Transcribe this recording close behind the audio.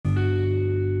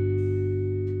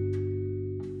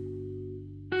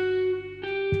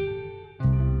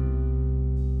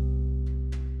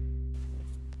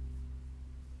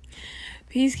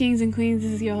Peace, kings and queens.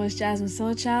 This is your host, Jasmine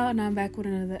Soulchild, and I'm back with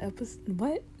another episode.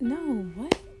 What? No,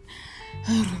 what?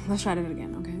 Let's try that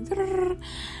again, okay?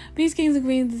 Peace, kings and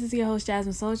queens. This is your host,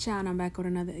 Jasmine Soulchild, and I'm back with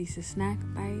another Easter snack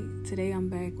bite. Today, I'm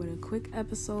back with a quick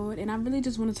episode, and I really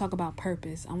just want to talk about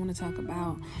purpose. I want to talk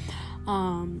about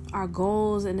our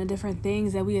goals and the different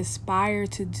things that we aspire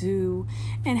to do,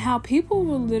 and how people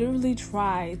will literally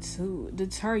try to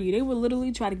deter you. They will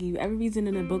literally try to give you every reason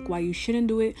in the book why you shouldn't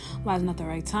do it, why it's not the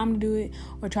right time to do it,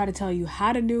 or try to tell you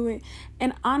how to do it.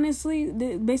 And honestly,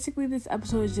 basically this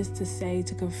episode is just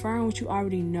to confirm what you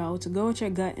already know, to go with your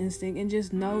gut instinct and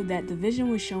just know that the vision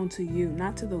was shown to you,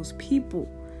 not to those people.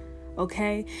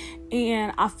 Okay.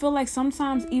 And I feel like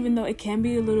sometimes, even though it can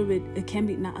be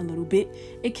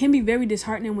very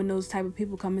disheartening when those type of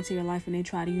people come into your life and they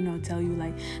try to, tell you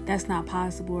like that's not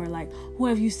possible, or like, who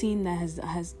have you seen that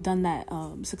has done that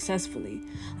successfully,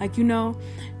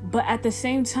 but at the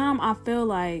same time, I feel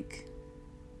like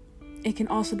it can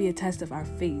also be a test of our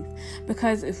faith,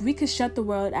 because if we could shut the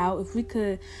world out, if we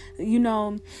could,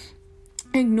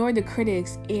 ignore the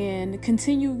critics and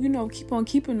continue, keep on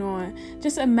keeping on,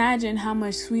 just imagine how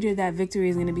much sweeter that victory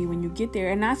is going to be when you get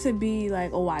there. And not to be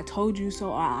like, oh, I told you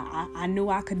so, or I knew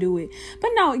I could do it.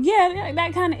 But no, yeah,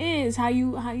 that kind of is how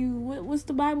you, what's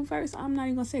the Bible verse? I'm not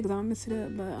even going to say it because I'm going to mess it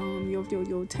up, but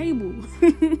your table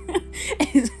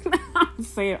is, I'm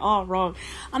saying it all wrong.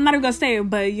 I'm not even going to say it,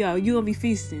 but you're going to be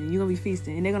feasting. You're going to be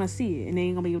feasting, and they're going to see it, and they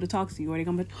ain't going to be able to talk to you, or they're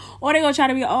going to try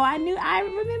to be, I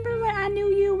remember when I knew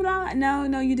you, blah.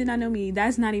 No, you did not know me.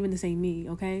 That's not even the same me,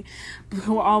 okay?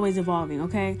 We're always evolving,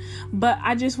 okay? But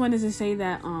I just wanted to say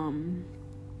that,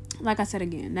 like I said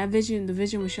again, the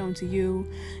vision was shown to you.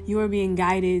 You are being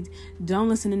guided. Don't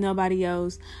listen to nobody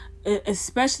else,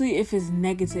 especially if it's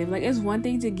negative. Like, it's one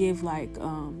thing to give, like,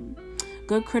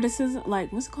 good criticism,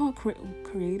 like, what's it called?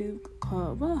 Creative?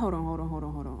 Well, hold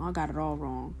on. I got it all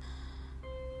wrong.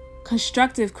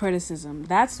 Constructive criticism.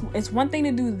 It's one thing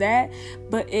to do that,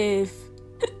 but if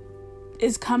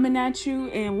it's coming at you,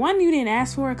 and one, you didn't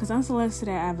ask for it, because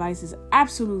unsolicited advice is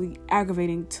absolutely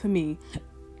aggravating to me,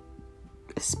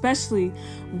 especially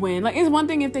when, like, it's one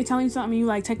thing if they telling you something you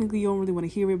like, technically you don't really want to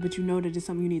hear it, but you know that it's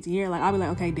something you need to hear. Like, I'll be like,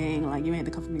 okay, dang, like, you ain't had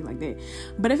to come for me like that.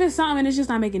 But if it's something and it's just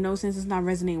not making no sense, it's not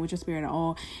resonating with your spirit at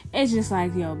all, it's just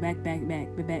like, yo, back,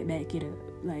 get up.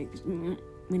 Like,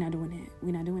 we're not doing that.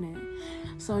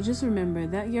 So just remember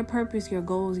that your purpose, your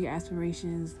goals, your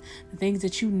aspirations, the things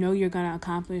that you know you're gonna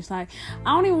accomplish. Like,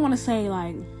 I don't even want to say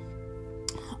like,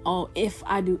 oh, if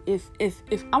I want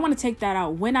to take that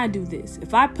out, when I do this,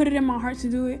 if I put it in my heart to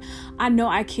do it, I know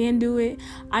I can do it.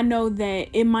 I know that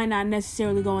it might not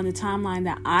necessarily go in the timeline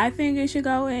that I think it should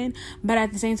go in, but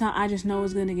at the same time, I just know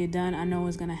it's going to get done. I know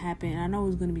it's going to happen. I know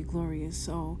it's going to be glorious.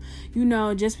 So,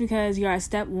 just because you're at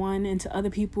step one, and to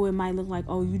other people, it might look like,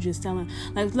 oh, you just selling,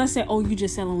 like, let's say, oh, you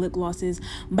just selling lip glosses,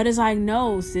 but it's like,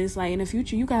 no, sis, like, in the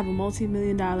future, you could have a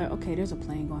multi-million-dollar, okay, there's a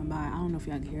plane going by. I don't know if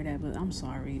y'all can hear that, but I'm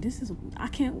sorry.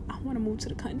 I want to move to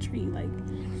the country. Like,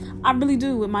 I really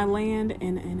do, with my land,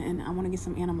 and I want to get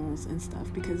some animals and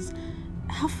stuff, because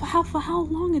how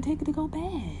long it take it to go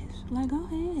past? Like, go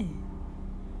ahead.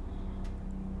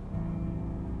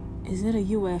 Is it a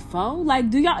UFO? Like,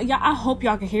 do y'all, I hope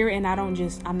y'all can hear it, and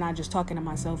I'm not just talking to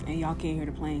myself and y'all can't hear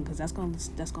the plane, because that's gonna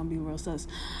be real sus.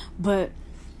 But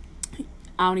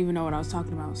I don't even know what I was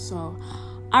talking about. So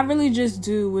I really just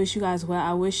do wish you guys well.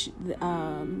 I wish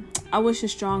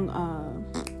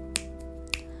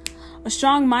a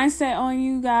strong mindset on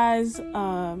you guys,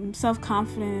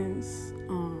 self-confidence.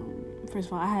 First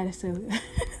of all, I had to say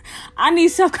I need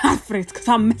self-confidence, because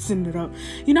I'm messing it up.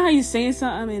 You know how you saying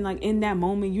something, and like in that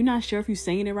moment you're not sure if you're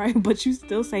saying it right, but you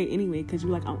still say it anyway, because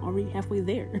you're like, I'm already halfway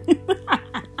there.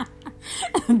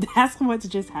 That's what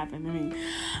just happened to me.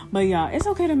 But y'all, it's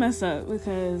okay to mess up,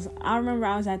 because I remember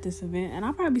I was at this event, and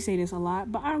I'll probably say this a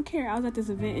lot, but I don't care. I was at this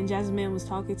event, and Jasmine was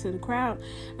talking to the crowd,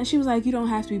 and she was like, you don't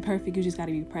have to be perfect, you just got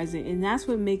to be present. And that's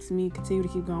what makes me continue to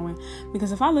keep going,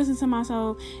 because if I listen to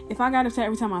myself, if I got upset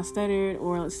every time I stuttered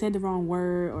or said the wrong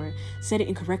word or said it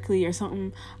incorrectly or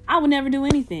something, I would never do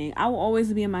anything. I will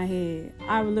always be in my head.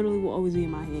 I literally will always be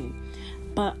in my head.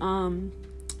 But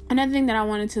another thing that I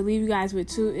wanted to leave you guys with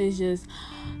too is just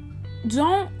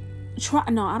I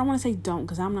don't want to say don't,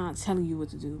 because I'm not telling you what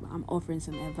to do. I'm offering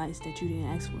some advice that you didn't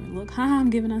ask for. Look,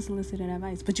 I'm giving unsolicited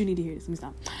advice, but you need to hear this. Let me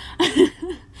stop.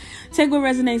 Take what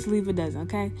resonates, leave what doesn't,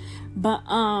 okay? But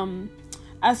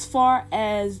as far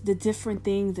as the different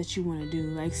things that you want to do,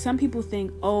 like, some people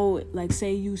think, oh, like,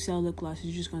 say you sell lip glosses,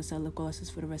 you're just going to sell lip glosses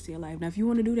for the rest of your life. Now, if you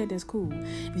want to do that, that's cool.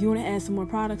 If you want to add some more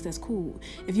products, that's cool.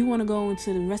 If you want to go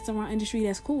into the restaurant industry,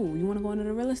 that's cool. You want to go into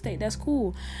the real estate, that's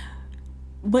cool.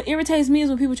 what irritates me is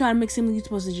when people try to make it seem like you're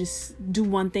supposed to just do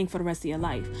one thing for the rest of your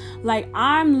life. Like,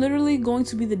 I'm literally going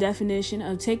to be the definition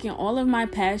of taking all of my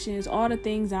passions, all the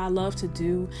things that I love to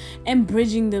do, and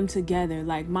bridging them together,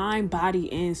 like mind,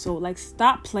 body, and soul. Like,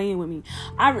 stop playing with me.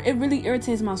 It really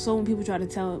irritates my soul when people try to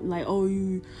tell, like, oh,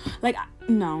 you, like,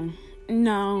 no. And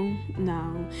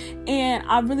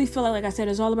I really feel like I said,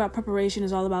 it's all about preparation.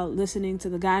 It's all about listening to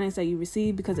the guidance that you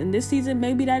receive, because in this season,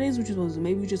 maybe that is what you're supposed to do.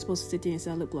 Maybe you're just supposed to sit there and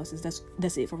sell lip glosses.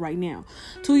 That's it for right now.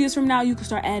 2 years from now, you can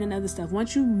start adding other stuff.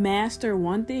 Once you master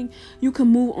one thing, you can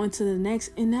move on to the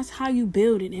next, and that's how you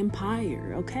build an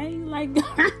empire. Okay, like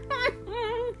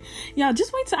y'all,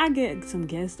 just wait till I get some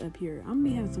guests up here. I'm gonna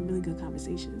be having some really good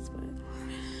conversations, but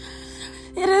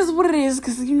it is what it is,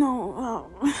 because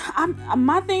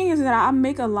my thing is that I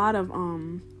make a lot of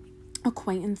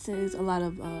acquaintances, a lot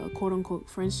of quote unquote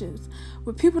friendships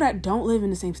with people that don't live in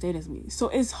the same state as me. So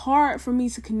it's hard for me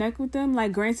to connect with them.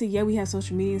 Like, granted, yeah, we have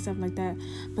social media and stuff like that,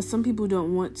 but some people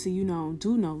don't want to,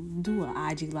 do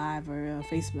an IG live or a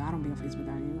Facebook. I don't be on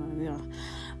Facebook,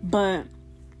 but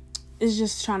it's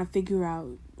just trying to figure out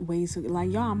ways to, like,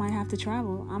 y'all, I might have to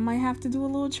travel. I might have to do a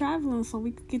little traveling so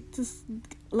we could get this.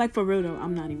 Like, for real though,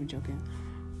 I'm not even joking.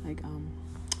 Like,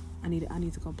 I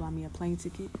need to go buy me a plane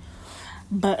ticket.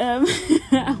 But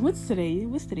what's today?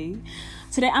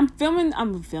 Today I'm filming.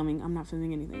 I'm not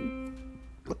filming anything.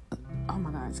 Oh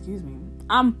my God, excuse me.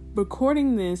 I'm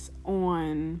recording this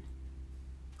on,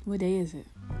 what day is it?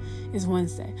 It's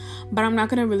Wednesday, but I'm not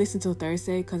gonna release until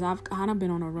Thursday, because I've kind of been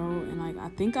on a road, and like, I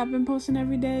think I've been posting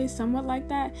every day, somewhat like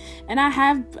that. And I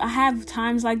have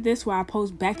times like this where I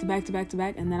post back to back,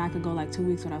 and then I could go like 2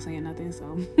 weeks without saying nothing.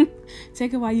 So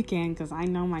take it while you can, because I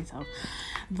know myself.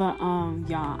 But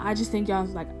y'all, I just think y'all,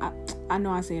 like, I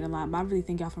know I say it a lot, but I really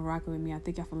thank y'all for rocking with me. I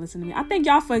thank y'all for listening to me. I thank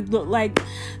y'all for, like,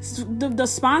 the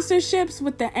sponsorships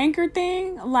with the Anchor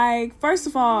thing. Like, first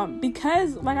of all,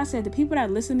 because, like I said, the people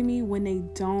that listen to me when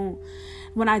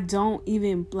I don't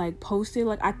even, like, post it,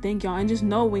 like, I thank y'all. And just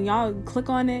know, when y'all click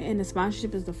on it and the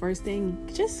sponsorship is the first thing,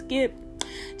 just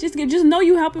know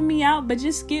you helping me out, but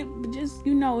just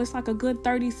it's like a good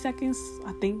 30 seconds,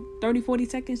 I think 30-40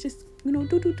 seconds, just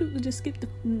just skip the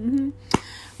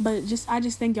But I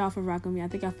just thank y'all for rocking me. I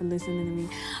thank y'all for listening to me.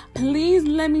 Please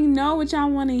let me know what y'all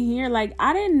want to hear. Like,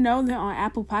 I didn't know that on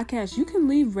Apple Podcasts you can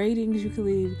leave ratings, you can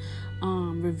leave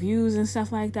reviews and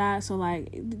stuff like that. So,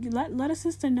 like, let a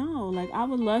sister know. Like, I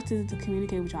would love to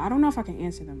communicate with y'all. I don't know if I can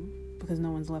answer them because no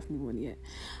one's left me one yet,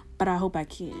 but I hope I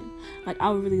can. Like,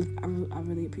 I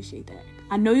really appreciate that.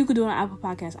 I know you could do it on Apple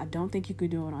Podcasts. I don't think you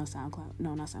could do it on SoundCloud.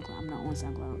 No, not SoundCloud. I'm not on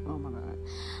SoundCloud. Oh my God.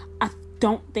 I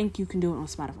don't think you can do it on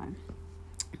Spotify.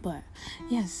 But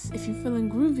yes, if you're feeling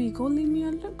groovy, go leave me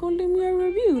a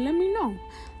review. Let me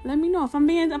know if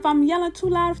I'm yelling too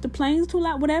loud, if the plane's too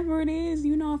loud, whatever it is.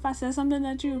 If I said something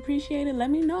that you appreciated,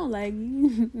 let me know. Like,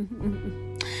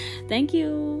 thank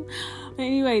you.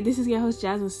 Anyway, this is your host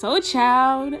Jasmine Soul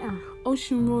Child,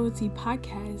 Ocean Royalty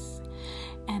Podcast,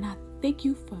 and I thank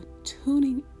you for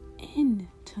tuning in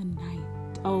tonight.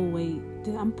 Oh wait,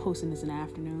 I'm posting this in the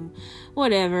afternoon.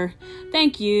 Whatever.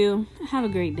 Thank you. Have a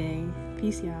great day.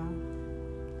 Peace, y'all.